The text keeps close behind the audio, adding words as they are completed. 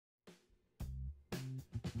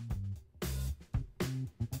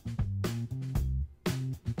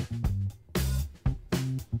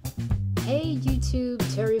Hey YouTube,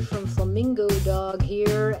 Terri from Flamingo Dog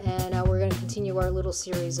here, and we're going to continue our little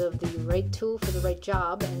series of the right tool for the right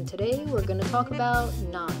job, and today we're going to talk about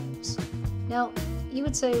knives. Now, you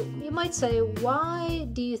might say, why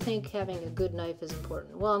do you think having a good knife is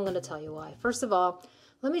important? Well, I'm going to tell you why. First of all,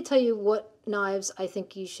 let me tell you what knives I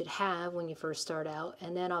think you should have when you first start out,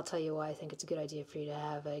 and then I'll tell you why I think it's a good idea for you to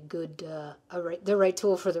have a good, the right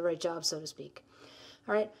tool for the right job, so to speak.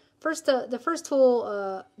 All right. First, the first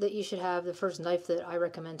tool that you should have, the first knife that I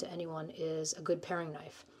recommend to anyone is a good paring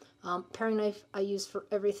knife. Paring knife I use for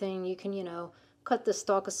everything. You can, cut the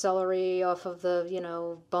stalk of celery off of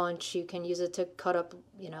the, bunch. You can use it to cut up,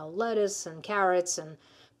 lettuce and carrots and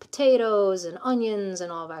potatoes and onions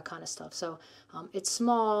and all that kind of stuff. So it's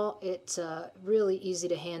small, it's really easy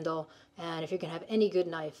to handle, and if you can have any good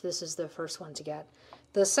knife, this is the first one to get.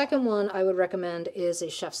 The second one I would recommend is a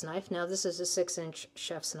chef's knife. Now this is a 6-inch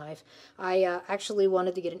chef's knife. I actually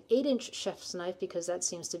wanted to get an 8-inch chef's knife because that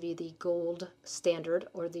seems to be the gold standard,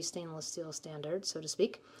 or the stainless steel standard, so to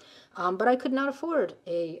speak. But I could not afford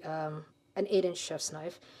an 8-inch chef's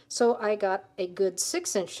knife, so I got a good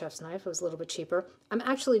 6-inch chef's knife. It was a little bit cheaper. I'm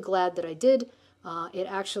actually glad that I did.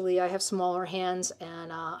 I have smaller hands,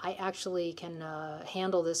 and I actually can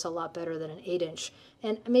handle this a lot better than an 8-inch.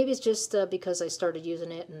 And maybe it's just because I started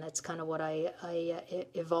using it, and that's kind of what I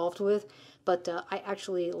evolved with. But I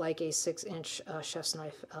actually like a 6-inch chef's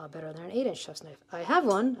knife better than an 8-inch chef's knife. I have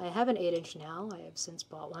one. I have an 8-inch now. I have since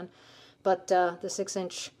bought one. But the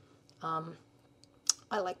 6-inch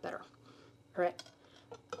I like better. All right.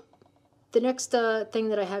 The next thing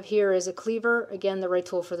that I have here is a cleaver. Again, the right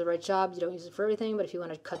tool for the right job. You don't use it for everything, but if you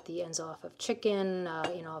want to cut the ends off of chicken,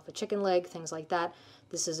 off a chicken leg, things like that,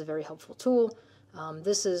 this is a very helpful tool.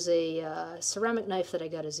 This is a ceramic knife that I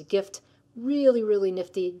got as a gift. Really, really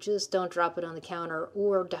nifty. Just don't drop it on the counter,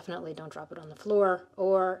 or definitely don't drop it on the floor,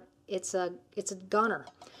 or it's a goner.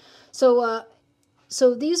 So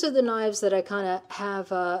these are the knives that I kind of have,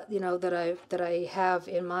 that I have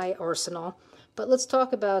in my arsenal. But let's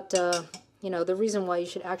talk about, the reason why you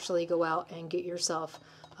should actually go out and get yourself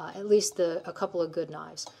at least a couple of good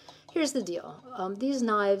knives. Here's the deal. These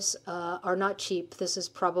knives are not cheap. This is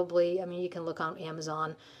probably, you can look on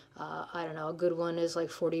Amazon. I don't know, a good one is like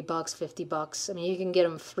 40 bucks, 50 bucks. You can get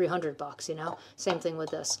them 300 bucks, Same thing with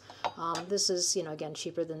this. This is, again,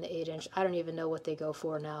 cheaper than the 8-inch. I don't even know what they go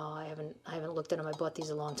for now. I haven't looked at them. I bought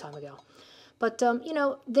these a long time ago. But,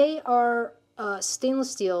 they are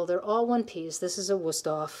stainless steel. They're all one piece. This is a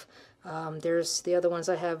Wusthof. There's the other ones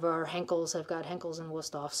I have are Henkels. I've got Henkels and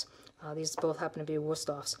Wusthofs. These both happen to be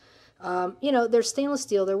Wusthofs. They're stainless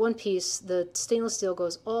steel. They're one piece. The stainless steel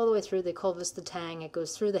goes all the way through. They call this the tang. It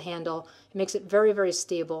goes through the handle. It makes it very, very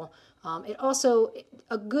stable. It also,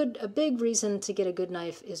 a big reason to get a good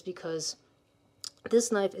knife is because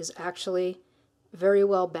this knife is actually very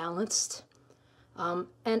well balanced. And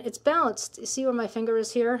it's balanced. You see where my finger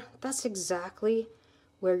is here? That's exactly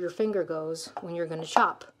where your finger goes when you're going to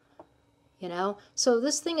chop. So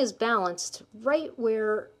this thing is balanced right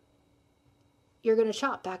where you're going to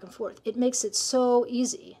chop back and forth. It makes it so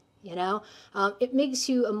easy, It makes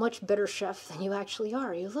you a much better chef than you actually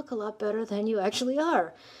are. You look a lot better than you actually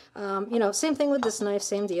are. Same thing with this knife,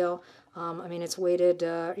 same deal. It's weighted,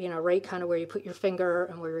 right kind of where you put your finger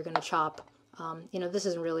and where you're going to chop. This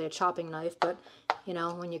isn't really a chopping knife, but,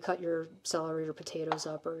 when you cut your celery or potatoes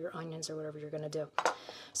up or your onions or whatever you're going to do.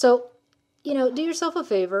 So, do yourself a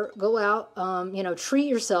favor, go out, treat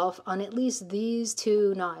yourself on at least these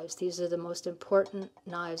two knives. These are the most important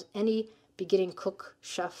knives any beginning cook,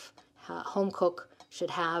 chef, home cook should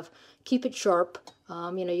have. Keep it sharp.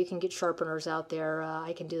 You can get sharpeners out there.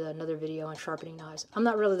 I can do another video on sharpening knives. I'm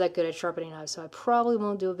not really that good at sharpening knives, so I probably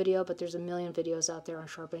won't do a video, but there's a million videos out there on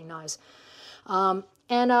sharpening knives.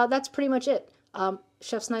 That's pretty much it.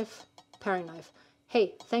 Chef's knife, paring knife.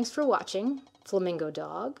 Hey, thanks for watching, Flamingo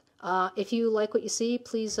Dog. If you like what you see,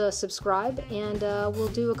 please subscribe, and we'll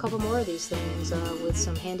do a couple more of these things with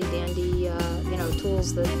some handy-dandy,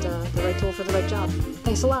 tools that the right tool for the right job.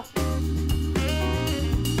 Thanks a lot.